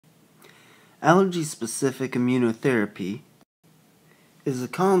Allergy-specific immunotherapy is a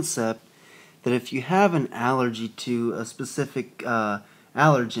concept that if you have an allergy to a specific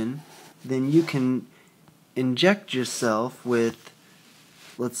allergen, then you can inject yourself with,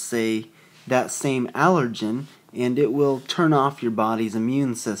 let's say, that same allergen, and it will turn off your body's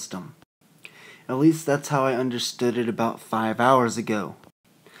immune system. At least that's how I understood it about 5 hours ago.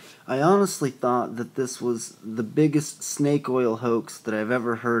 I honestly thought that this was the biggest snake oil hoax that I've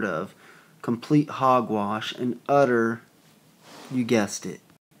ever heard of. Complete hogwash and utter, you guessed it,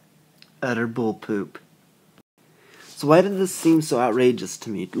 utter bull poop. So why did this seem so outrageous to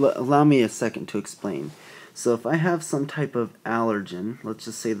me? Allow me a second to explain. So if I have some type of allergen, let's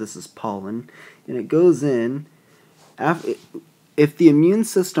just say this is pollen, and it goes in, if the immune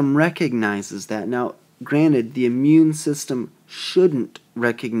system recognizes that, now granted the immune system shouldn't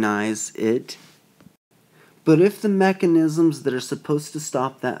recognize it, but if the mechanisms that are supposed to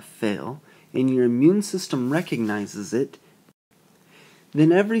stop that fail, and your immune system recognizes it,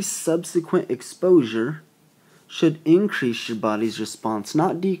 then every subsequent exposure should increase your body's response,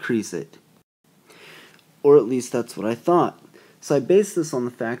 not decrease it. Or at least that's what I thought. So I based this on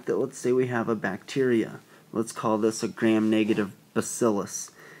the fact that, let's say we have a bacteria. Let's call this a gram-negative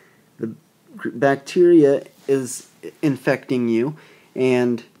bacillus. The bacteria is infecting you,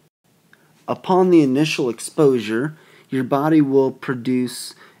 and upon the initial exposure, your body will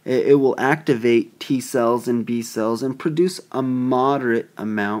produce, it will activate T cells and B cells and produce a moderate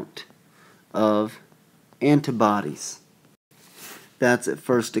amount of antibodies. That's at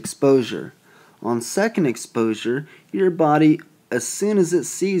first exposure. On second exposure, your body, as soon as it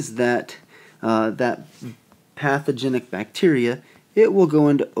sees that pathogenic bacteria, it will go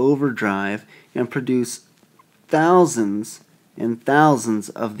into overdrive and produce thousands and thousands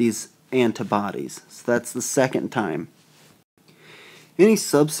of these antibodies. So that's the second time. Any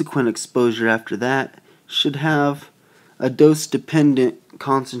subsequent exposure after that should have a dose-dependent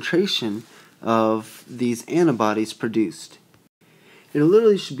concentration of these antibodies produced. It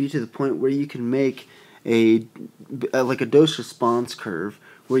literally should be to the point where you can make like a dose response curve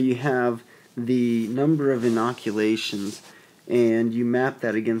where you have the number of inoculations and you map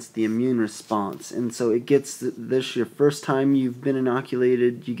that against the immune response. And so it gets this, your first time you've been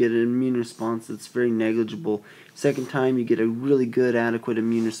inoculated, you get an immune response that's very negligible. Second time you get a really good adequate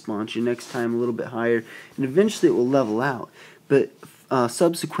immune response. Your next time a little bit higher, and eventually it will level out. But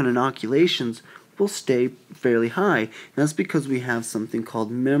subsequent inoculations will stay fairly high. And that's because we have something called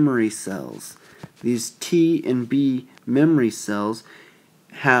memory cells. These T and B memory cells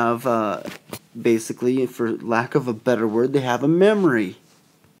have, basically, for lack of a better word, they have a memory.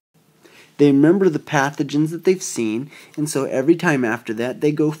 They remember the pathogens that they've seen, and so every time after that,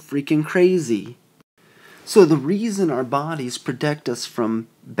 they go freaking crazy. So the reason our bodies protect us from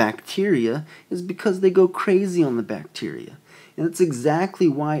bacteria is because they go crazy on the bacteria. And that's exactly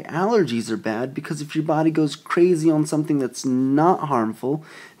why allergies are bad, because if your body goes crazy on something that's not harmful,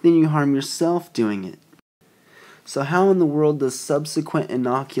 then you harm yourself doing it. So how in the world does subsequent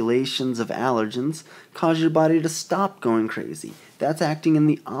inoculations of allergens cause your body to stop going crazy? That's acting in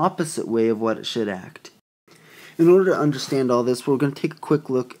the opposite way of what it should act. In order to understand all this, we're going to take a quick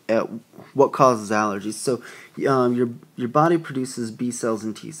look at what causes allergies. So your body produces B cells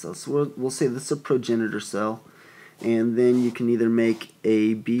and T cells. So we'll say this is a progenitor cell, and then you can either make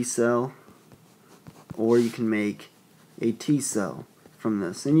a B cell or you can make a T cell from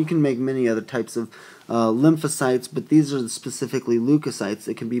this. And you can make many other types of lymphocytes, but these are specifically leukocytes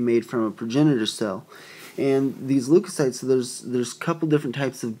that can be made from a progenitor cell. And these leukocytes, so there's a couple different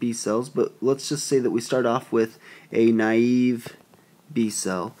types of B cells, but let's just say that we start off with a naive B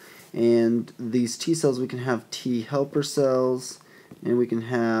cell. And these T cells, we can have T helper cells, and we can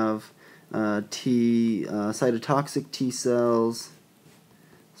have cytotoxic T cells,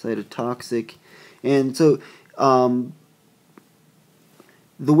 cytotoxic, and so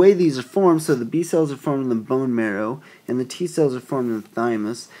the way these are formed, so the B cells are formed in the bone marrow, and the T cells are formed in the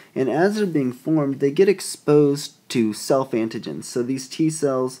thymus, and as they're being formed, they get exposed to self-antigens. So these T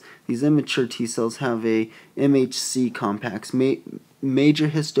cells, these immature T cells, have a MHC complex, major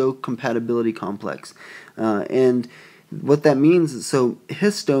histocompatibility complex, and what that means is, so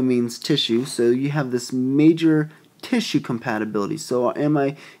histo means tissue, so you have this major tissue compatibility. So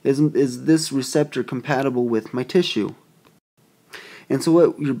is this receptor compatible with my tissue? And so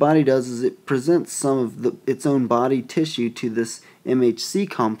what your body does is it presents some of its own body tissue to this MHC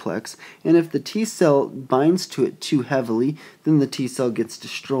complex, and if the T cell binds to it too heavily, then the T cell gets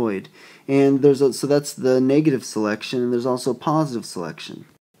destroyed. And so that's the negative selection, and there's also positive selection.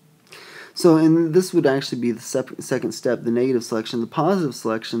 So, and this would actually be the second step, the negative selection. The positive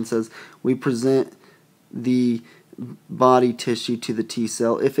selection says we present the body tissue to the T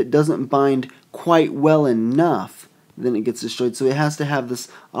cell. If it doesn't bind quite well enough, then it gets destroyed. So it has to have this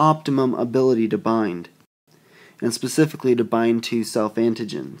optimum ability to bind, and specifically to bind to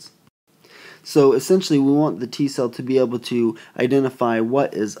self-antigens. So essentially we want the T cell to be able to identify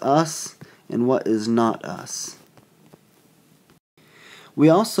what is us and what is not us. We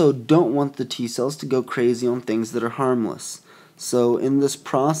also don't want the T cells to go crazy on things that are harmless. So in this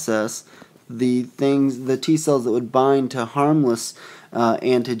process, the T cells that would bind to harmless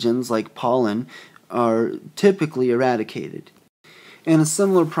antigens like pollen are typically eradicated. And a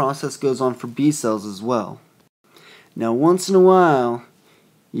similar process goes on for B cells as well. Now once in a while,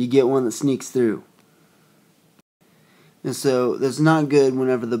 you get one that sneaks through. And so that's not good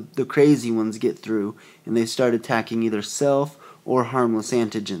whenever the crazy ones get through and they start attacking either self or harmless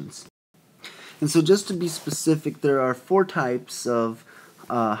antigens. And so just to be specific, there are 4 types of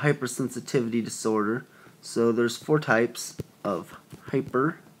hypersensitivity disorder. So there's 4 types of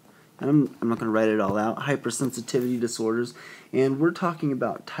I'm not going to write it all out, hypersensitivity disorders, and we're talking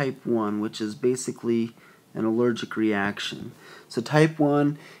about type 1, which is basically an allergic reaction. So type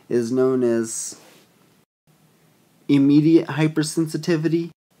 1 is known as immediate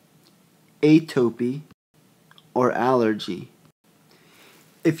hypersensitivity, atopy, or allergy.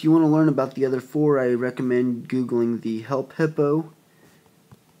 If you want to learn about the other 4, I recommend Googling the Help Hippo,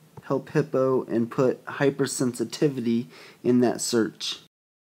 and put hypersensitivity in that search.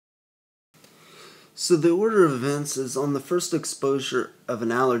 So the order of events is on the first exposure of an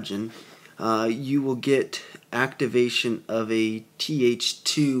allergen, you will get activation of a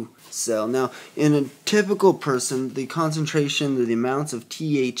Th2 cell. Now, in a typical person, the concentration or the amounts of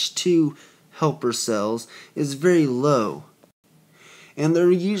Th2 helper cells is very low. And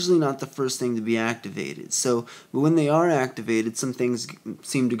they're usually not the first thing to be activated. So when they are activated, some things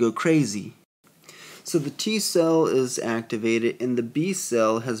seem to go crazy. So the T cell is activated and the B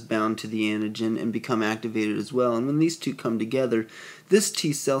cell has bound to the antigen and become activated as well. And when these two come together, this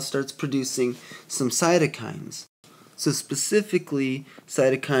T cell starts producing some cytokines. So specifically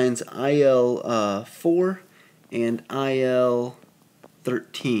cytokines IL-4 and IL-13.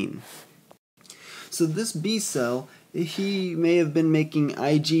 So this B cell, he may have been making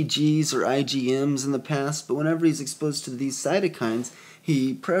IgGs or IgMs in the past, but whenever he's exposed to these cytokines,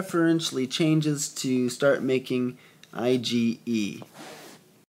 he preferentially changes to start making IgE.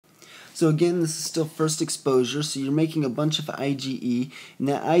 So again, this is still first exposure, so you're making a bunch of IgE, and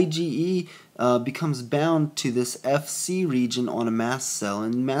that IgE becomes bound to this Fc region on a mast cell,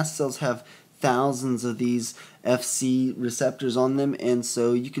 and mast cells have thousands of these Fc receptors on them, and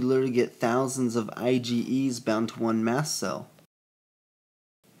so you could literally get thousands of IgEs bound to one mast cell.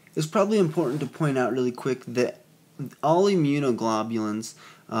 It's probably important to point out really quick that all immunoglobulins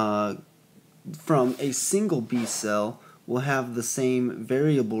from a single B cell will have the same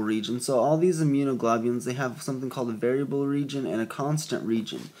variable region. So all these immunoglobulins, they have something called a variable region and a constant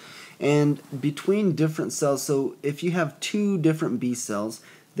region. And between different cells, so if you have 2 different B cells,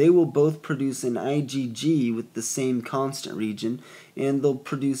 they will both produce an IgG with the same constant region, and they'll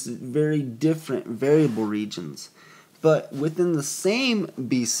produce very different variable regions. But within the same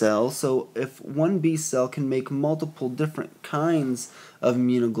B cell, so if one B cell can make multiple different kinds of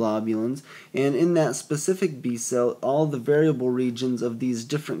immunoglobulins, and in that specific B cell, all the variable regions of these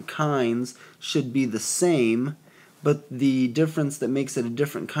different kinds should be the same, but the difference that makes it a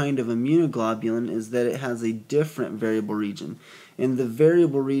different kind of immunoglobulin is that it has a different variable region. And the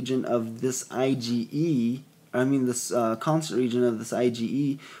variable region of this IgE, this constant region of this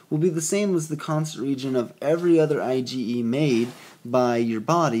IgE will be the same as the constant region of every other IgE made by your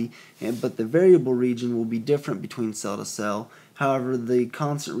body, but the variable region will be different between cell to cell. However, the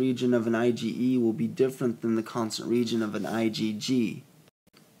constant region of an IgE will be different than the constant region of an IgG.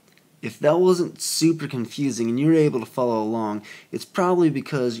 If that wasn't super confusing and you're able to follow along, it's probably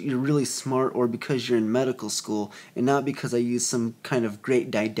because you're really smart or because you're in medical school and not because I use some kind of great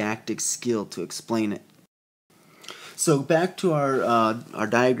didactic skill to explain it. So back to our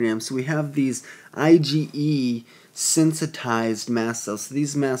diagram. So we have these IgE sensitized mast cells. So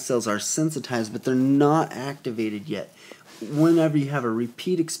these mast cells are sensitized, but they're not activated yet. Whenever you have a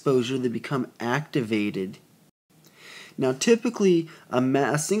repeat exposure, they become activated. Now typically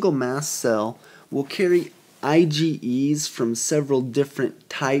a single mast cell will carry IgEs from several different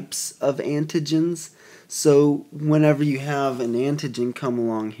types of antigens. So whenever you have an antigen come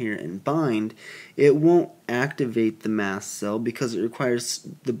along here and bind, it won't activate the mast cell because it requires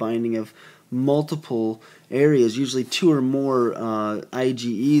the binding of multiple areas. Usually 2 or more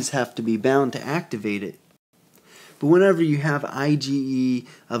IgEs have to be bound to activate it. But whenever you have IgE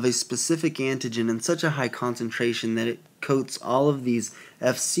of a specific antigen in such a high concentration that it coats all of these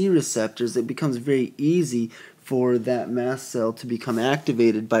Fc receptors, it becomes very easy for that mast cell to become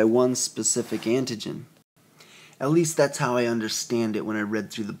activated by one specific antigen. At least that's how I understand it when I read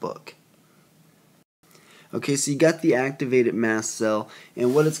through the book. Okay, so you got the activated mast cell,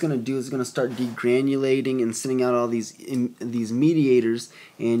 and what it's going to do is it's going to start degranulating and sending out all these mediators,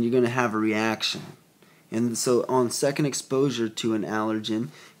 and you're going to have a reaction. And so on second exposure to an allergen,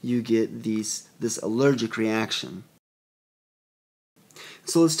 you get this allergic reaction.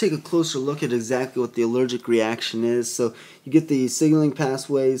 So let's take a closer look at exactly what the allergic reaction is. So you get the signaling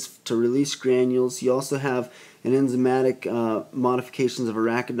pathways to release granules. You also have an enzymatic modifications of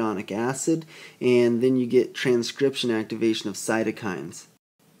arachidonic acid, and then you get transcription activation of cytokines.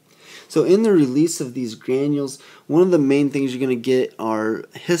 So in the release of these granules, one of the main things you're going to get are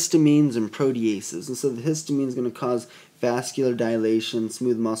histamines and proteases. And so the histamine is going to cause vascular dilation,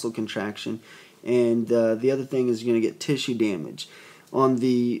 smooth muscle contraction, and the other thing is you're going to get tissue damage. On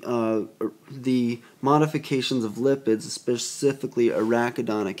the modifications of lipids, specifically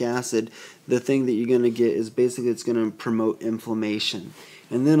arachidonic acid, the thing that you're going to get is basically it's going to promote inflammation.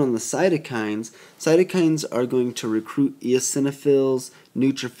 And then on the cytokines, cytokines are going to recruit eosinophils,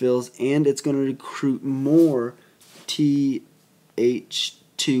 neutrophils, and it's going to recruit more Th2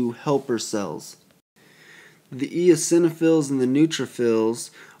 helper cells. The eosinophils and the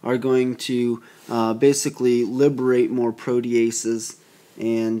neutrophils are going to basically liberate more proteases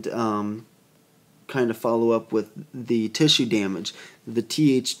and kind of follow up with the tissue damage. The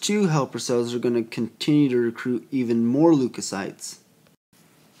Th2 helper cells are going to continue to recruit even more leukocytes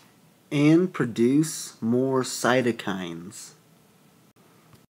and produce more cytokines.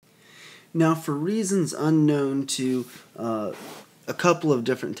 Now, for reasons unknown to a couple of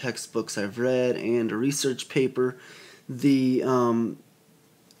different textbooks I've read and a research paper, the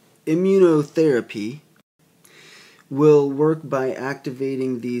immunotherapy will work by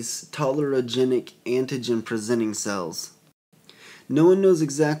activating these tolerogenic antigen-presenting cells. No one knows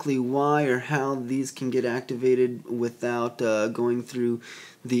exactly why or how these can get activated without going through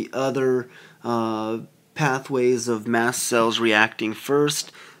the other pathways of mast cells reacting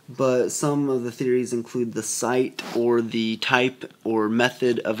first, but some of the theories include the site or the type or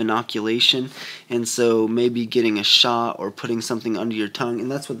method of inoculation, and so maybe getting a shot or putting something under your tongue,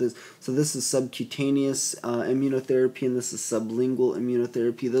 and that's what this. So this is subcutaneous immunotherapy, and this is sublingual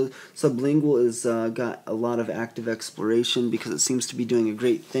immunotherapy. The sublingual is got a lot of active exploration because it seems to be doing a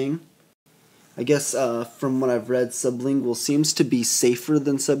great thing. I guess from what I've read, sublingual seems to be safer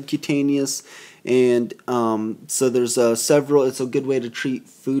than subcutaneous, and so there's several. It's a good way to treat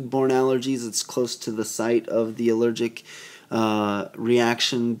foodborne allergies. It's close to the site of the allergic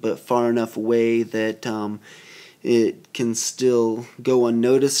reaction, but far enough away that it can still go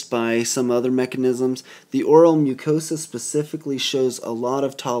unnoticed by some other mechanisms. The oral mucosa specifically shows a lot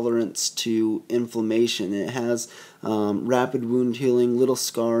of tolerance to inflammation. It has rapid wound healing, little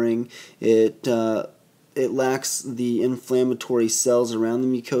scarring. It lacks the inflammatory cells around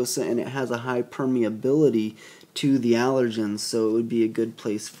the mucosa, and it has a high permeability to the allergens, so it would be a good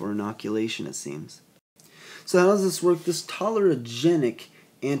place for inoculation, it seems. So how does this work? This tolerogenic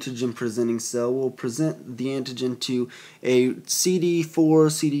antigen-presenting cell will present the antigen to a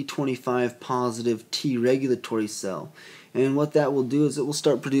CD4, CD25 positive T regulatory cell. And what that will do is it will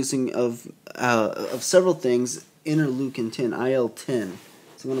start producing of several things, interleukin-10, IL-10.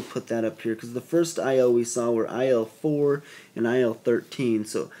 So I'm going to put that up here because the first IL we saw were IL-4 and IL-13.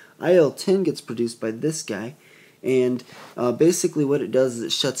 So IL-10 gets produced by this guy, and basically what it does is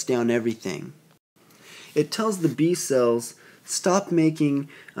it shuts down everything. It tells the B cells stop making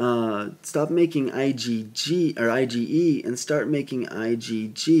IgG or IgE and start making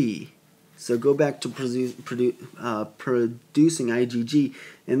IgG. So go back to producing IgG,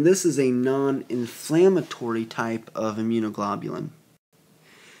 and this is a non-inflammatory type of immunoglobulin.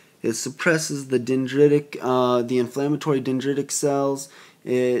 It suppresses the dendritic, the inflammatory dendritic cells.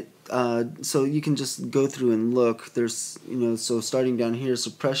 So you can just go through and look. There's, so starting down here,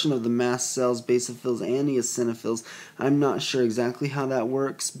 suppression of the mast cells, basophils, and eosinophils. I'm not sure exactly how that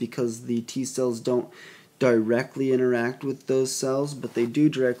works because the T cells don't directly interact with those cells, but they do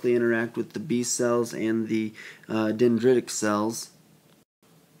directly interact with the B cells and the dendritic cells.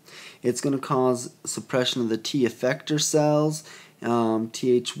 It's going to cause suppression of the T effector cells,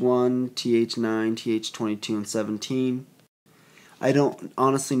 Th1, Th9, Th22, and 17. I don't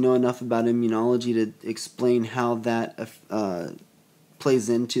honestly know enough about immunology to explain how that plays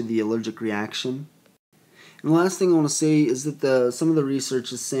into the allergic reaction. And the last thing I want to say is that some of the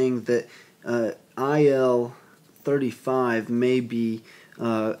research is saying that IL-35 may be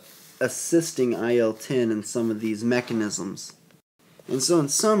assisting IL-10 in some of these mechanisms. And so in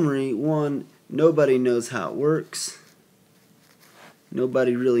summary, one, nobody knows how it works.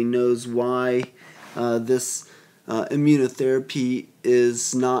 Nobody really knows why this immunotherapy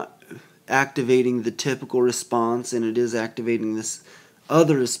is not activating the typical response, and it is activating this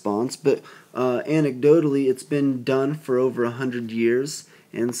other response. But anecdotally, it's been done for over 100 years,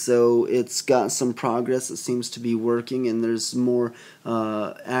 and so it's got some progress. It seems to be working, and there's more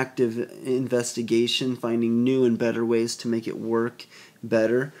active investigation, finding new and better ways to make it work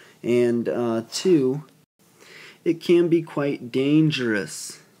better. And two, it can be quite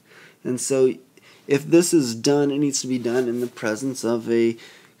dangerous. And so if this is done, it needs to be done in the presence of a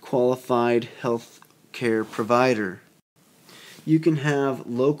qualified health care provider. You can have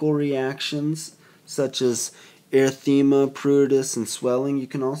local reactions such as erythema, pruritus, and swelling. You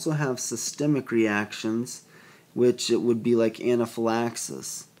can also have systemic reactions, which it would be like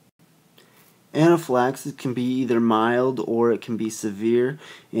anaphylaxis. Anaphylaxis can be either mild or it can be severe,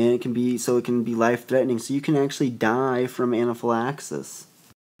 and it can be life-threatening. So you can actually die from anaphylaxis.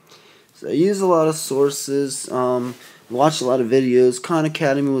 So I use a lot of sources, watched a lot of videos. Khan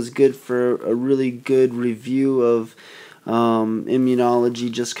Academy was good for a really good review of immunology,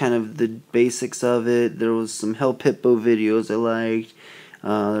 just kind of the basics of it. There was some Help Hippo videos I liked.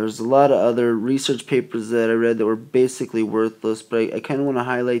 There's a lot of other research papers that I read that were basically worthless, but I kind of want to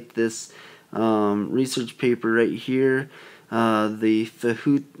highlight this research paper right here, the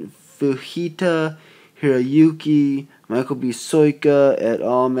Fujita, Hiroyuki, Michael B. Soika et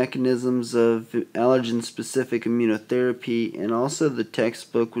al. Mechanisms of Allergen-Specific Immunotherapy, and also the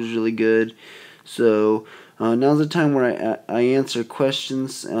textbook was really good. So now's the time where I answer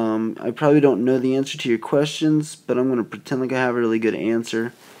questions. I probably don't know the answer to your questions, but I'm going to pretend like I have a really good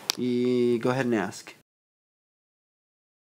answer. Go ahead and ask.